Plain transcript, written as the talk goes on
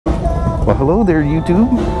Well, hello there,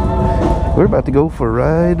 YouTube. We're about to go for a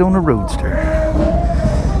ride on a Roadster.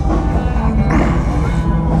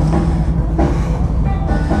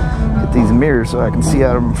 Get these mirrors so I can see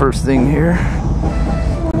out of them first thing here.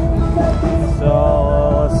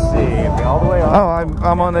 So, let's see. All the way up. Oh,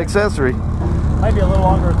 I'm on accessory. Might be a little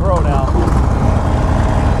longer throw now.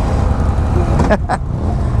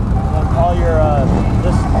 All your,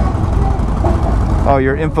 Oh,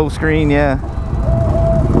 your info screen, yeah.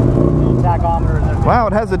 Tachometer. Wow,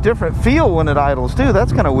 it has a different feel when it idles too.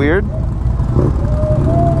 That's kind of weird.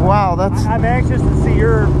 Wow, that's... I'm anxious to see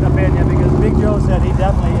your opinion because Big Joe said he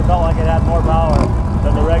definitely felt like it had more power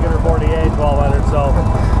than the regular 48 1200. So,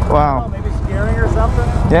 wow. Maybe steering or something?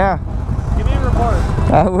 Yeah. Give me a report.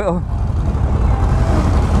 I will.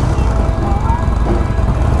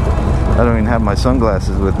 I don't even have my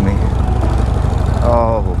sunglasses with me.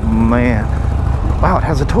 Oh, man. Wow, it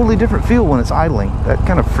has a totally different feel when it's idling. That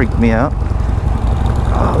kind of freaked me out.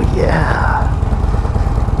 Oh, yeah.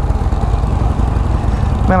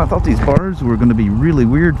 Man, I thought these bars were going to be really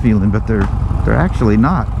weird feeling, but they're actually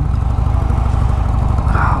not.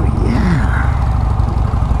 Oh, yeah.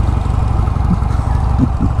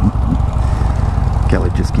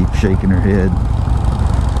 Kelly just keeps shaking her head.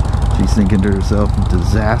 She's thinking to herself,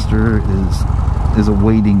 disaster is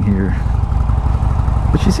awaiting here.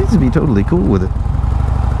 But she seems to be totally cool with it.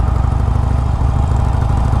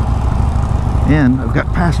 And I've got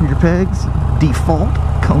passenger pegs, default,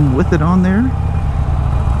 come with it on there.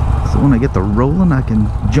 So when I get the rolling, I can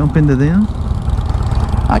jump into them.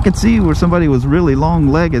 I could see where somebody was really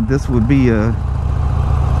long-legged, this would be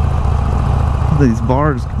these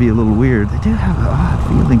bars could be a little weird. They do have an odd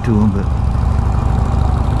feeling to them, but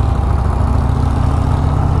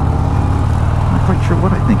I'm not quite sure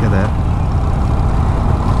what I think of that.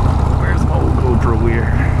 Where's my old GoPro here?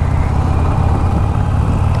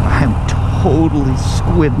 I am totally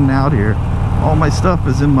squidding out here. All my stuff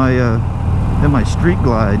is in my Street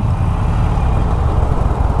Glide.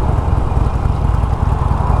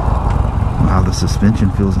 Wow, the suspension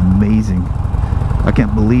feels amazing. I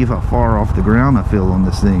can't believe how far off the ground I feel on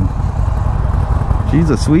this thing. She's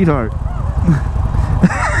a sweetheart.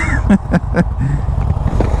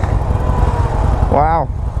 Wow.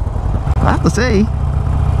 I have to say,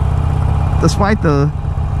 despite the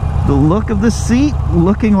look of this seat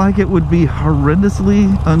looking like it would be horrendously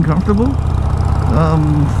uncomfortable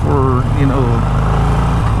for, you know,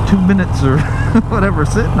 2 minutes or whatever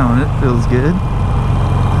sitting on it, feels good.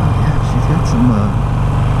 Yeah, she's got some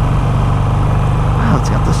wow, it's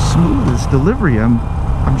got the smoothest delivery. I'm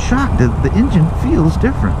shocked that the engine feels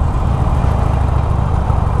different.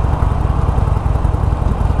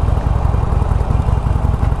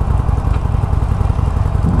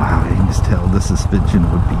 Tell the suspension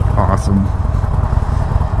would be awesome.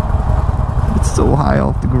 It's so high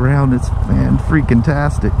off the ground, it's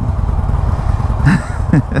fan-freaking-tastic.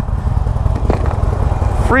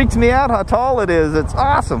 Freaks me out how tall it is. It's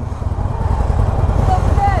awesome.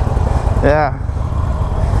 Yeah.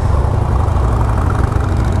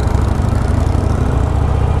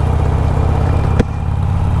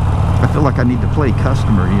 I feel like I need to play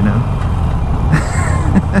customer, you know.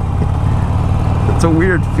 It's a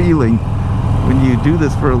weird feeling when you do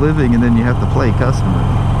this for a living and then you have to play customer.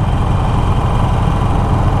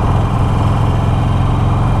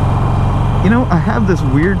 You know, I have this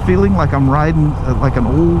weird feeling like I'm riding like an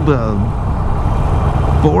old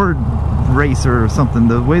board racer or something.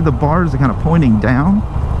 The way the bars are kind of pointing down.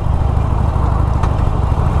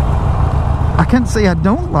 I can't say I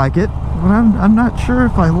don't like it, but I'm not sure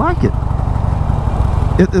if I like it.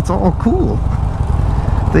 It's all cool.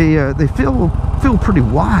 They feel pretty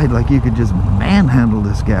wide, like you could just manhandle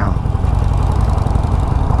this gal.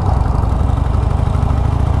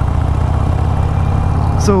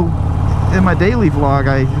 So in my daily vlog,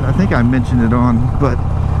 I think I mentioned it on, but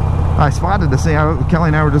I spotted this thing. Kelly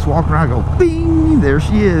and I were just walking around, I go bing, there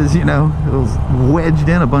she is, you know. It was wedged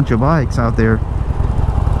in a bunch of bikes out there,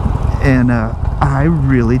 and I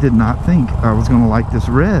really did not think I was going to like this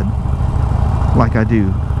red like I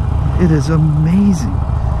do. It is amazing.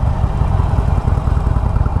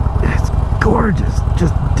 Gorgeous.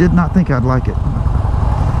 Just did not think I'd like it.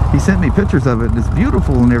 He sent me pictures of it. It's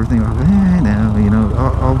beautiful and everything. I was like, no, you know,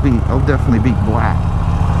 I'll definitely be black.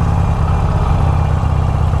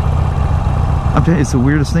 I'm telling you, it's the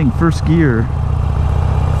weirdest thing. First gear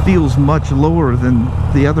feels much lower than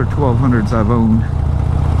the other 1200s I've owned.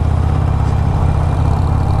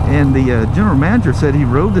 And the general manager said he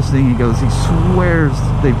rode this thing. He goes, he swears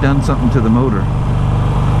they've done something to the motor.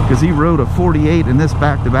 Because he rode a 48 in this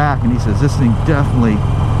back-to-back, and he says this thing definitely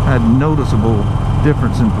had noticeable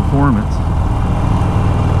difference in performance.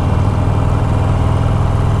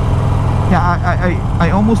 Yeah, I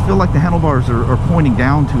almost feel like the handlebars are pointing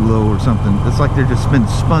down too low or something. It's like they're just been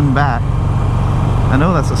spun back. I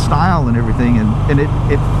know that's a style and everything, and it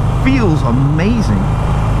feels amazing.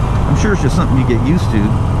 I'm sure it's just something you get used to.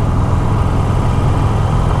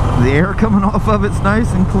 The air coming off of it's nice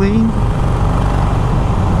and clean.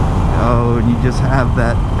 Oh, and you just have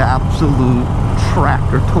that absolute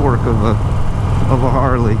tractor torque of a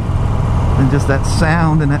Harley, and just that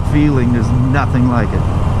sound and that feeling. There's nothing like it.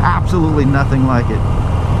 Absolutely nothing like it.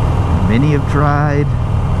 Many have tried,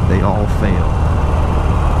 they all fail.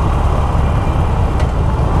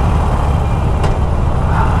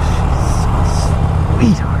 Oh, she's so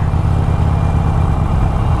sweetheart.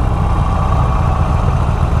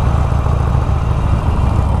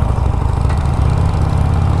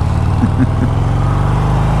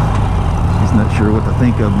 She's not sure what to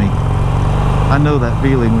think of me. I know that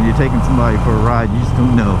feeling when you're taking somebody for a ride, you just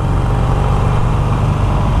don't know.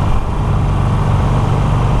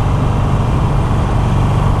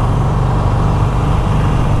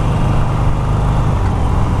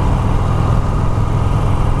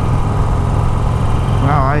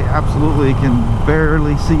 Wow, I absolutely can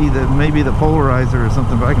barely see that, maybe the polarizer or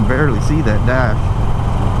something, but I can barely see that dash.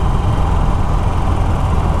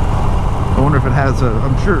 I wonder if it has a,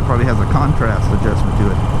 I'm sure it probably has a contrast adjustment to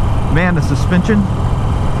it. Man, the suspension,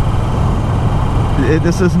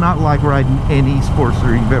 this is not like riding any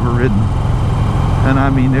Sportster you've ever ridden. And I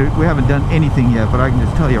mean, we haven't done anything yet, but I can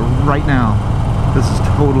just tell you right now, this is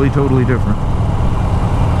totally, totally different.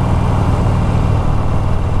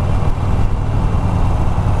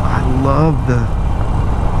 I love the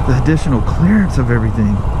additional clearance of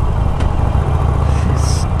everything.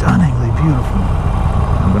 She's stunningly beautiful.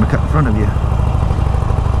 I'm going to cut in front of you.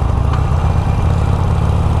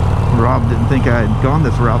 Rob didn't think I had gone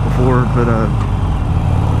this route before, but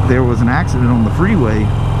there was an accident on the freeway,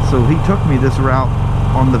 so he took me this route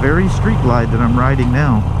on the very street glide that I'm riding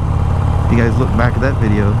now. If you guys look back at that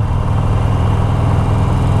video.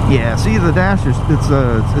 Yeah, see the dash is it's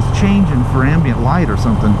changing for ambient light or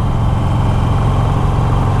something.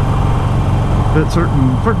 But at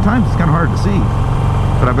certain times it's kind of hard to see.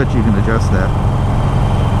 But I bet you can adjust that.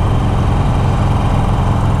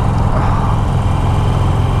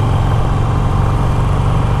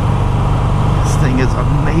 Is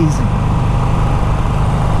amazing.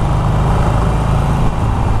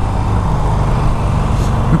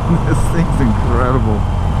 This thing's incredible.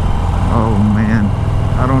 Oh man,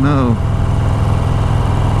 I don't know.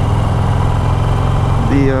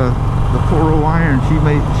 The poor old Iron, she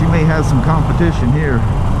may have some competition here.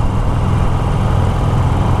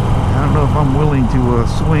 I don't know if I'm willing to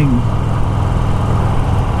swing.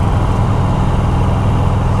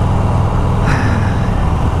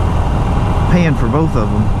 Paying for both of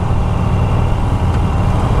them.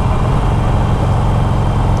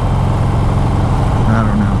 I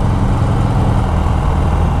don't know.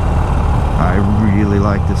 I really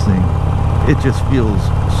like this thing. It just feels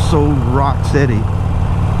so rock steady.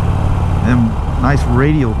 And nice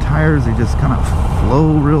radial tires, they just kind of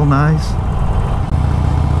flow real nice.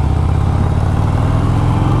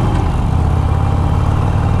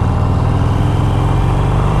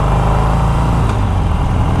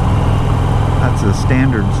 A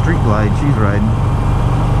standard street glide she's riding.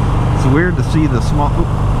 It's weird to see the small,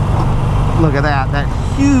 look at that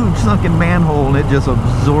huge sunken manhole, and it just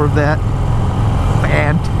absorbed that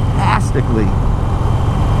fantastically.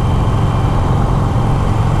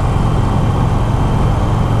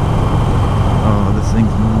 Oh, this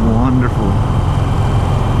thing's wonderful.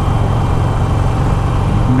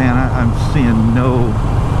 Man, I'm seeing no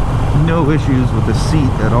issues with the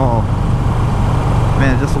seat at all.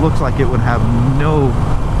 Man, it just looks like it would have no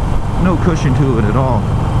cushion to it at all.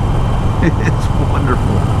 It's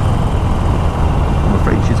wonderful. I'm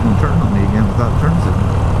afraid she's going to turn on me again without turn signal.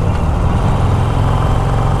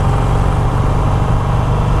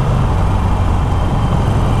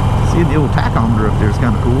 See, the old tachometer up there is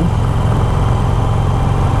kind of cool.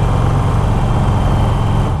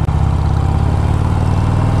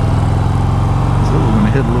 So we're going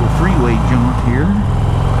to hit a little freeway jaunt here.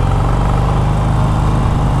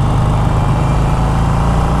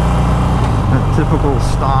 Typical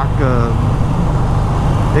stock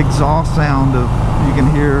exhaust sound of, you can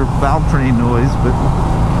hear valve train noise, but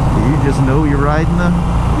you just know you're riding the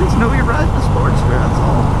Sportster, that's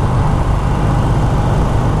all.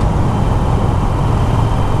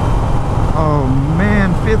 Oh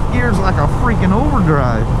man, fifth gear's like a freaking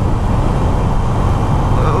overdrive.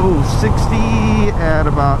 Oh, 60 at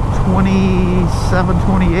about 27,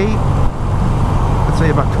 28. say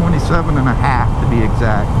about 27 and a half to be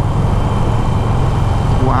exact.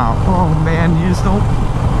 Wow. Oh man, you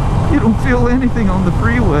don't feel anything on the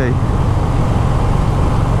freeway.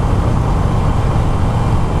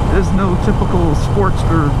 There's no typical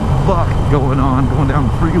Sportster buck going down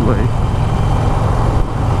the freeway.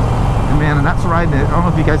 And man, and that's riding it. I don't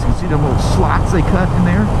know if you guys can see them little slots they cut in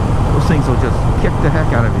there. Those things will just kick the heck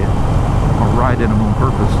out of you. Or ride in them on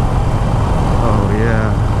purpose. Oh yeah.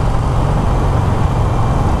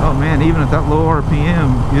 Oh man, even at that low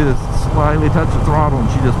RPM, you just slightly touch the throttle and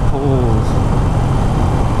she just pulls.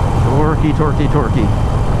 Torquey, torquey, torquey.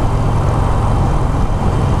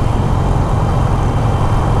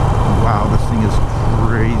 Wow, this thing is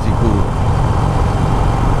crazy cool.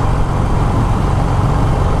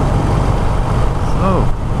 So,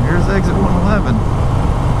 here's exit 111.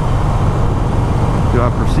 Do I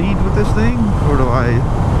proceed with this thing, or do I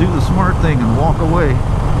do the smart thing and walk away?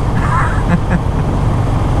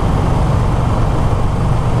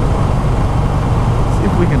 See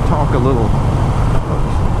if we can talk a little.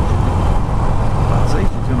 I'd say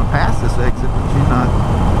she's going to pass this exit, but she's not.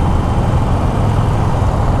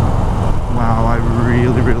 Wow, I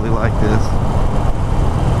really, really like this.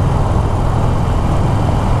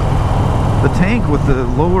 The tank with the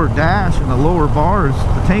lower dash and the lower bars,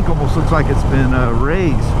 the tank almost looks like it's been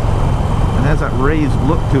raised. And has that raised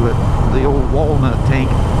look to it, the old walnut tank.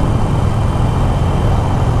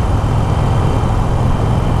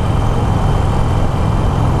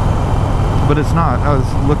 But it's not. I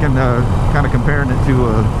was looking, kind of comparing it to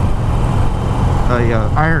a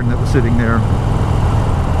Iron that was sitting there.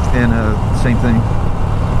 And same thing.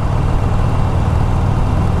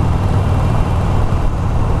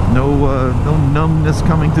 No numbness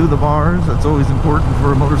coming through the bars. That's always important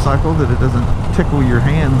for a motorcycle, that it doesn't tickle your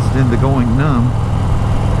hands into going numb.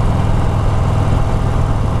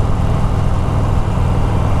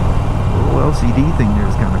 The little LCD thing there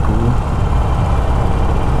is kind of cool.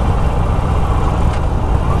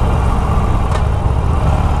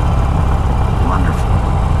 Wonderful.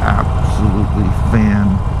 Absolutely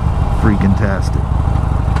fan-freaking-tastic.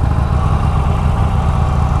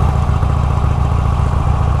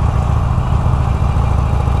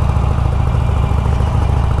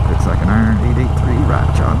 Iron 883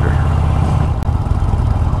 right yonder.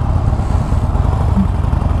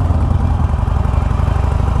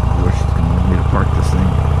 Wish she's gonna want me to park this thing.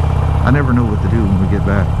 I never know what to do when we get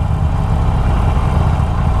back.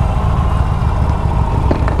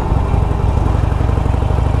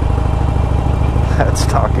 That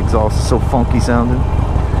stock exhaust is so funky sounding.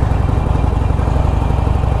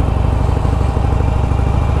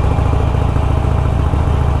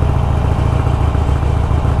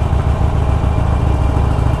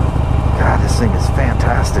 Thing is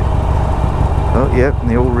fantastic. Oh yep, and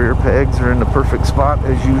the old rear pegs are in the perfect spot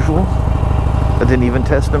as usual. I didn't even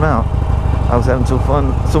test them out. I was having so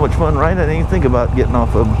much fun riding, I didn't even think about getting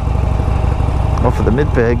off of the mid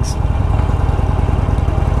pegs.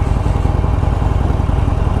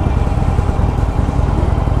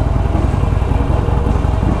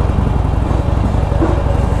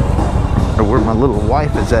 Or where my little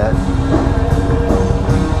wife is at.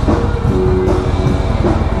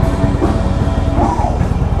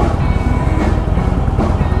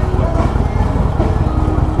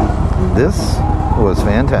 This was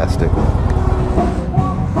fantastic.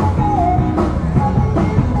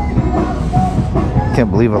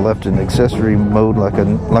 Can't believe I left in accessory mode like a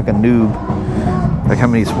noob. Like, how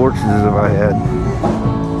many Sportsters have I had?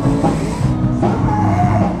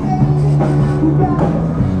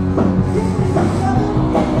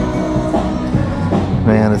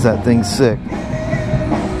 Man, is that thing sick.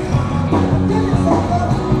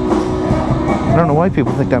 I don't know why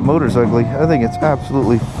people think that motor's ugly. I think it's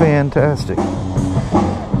absolutely fantastic.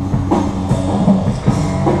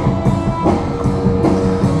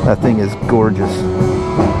 That thing is gorgeous.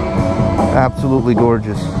 Absolutely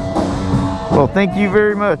gorgeous. Well, thank you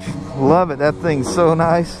very much. Love it. That thing's so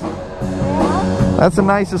nice. That's the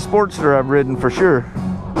nicest Sportster I've ridden for sure.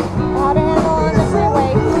 How to handle on the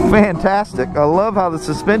freeway. Fantastic. I love how the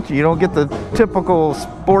suspension, you don't get the typical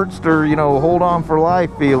Sportster, you know, hold on for life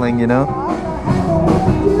feeling, you know.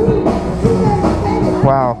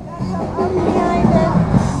 Wow.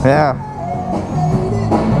 Yeah.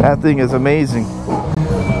 That thing is amazing.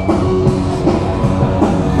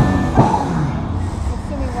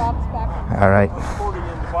 All right.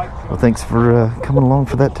 Well, thanks for coming along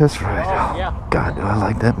for that test ride. Oh, God, do I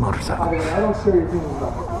like that motorcycle.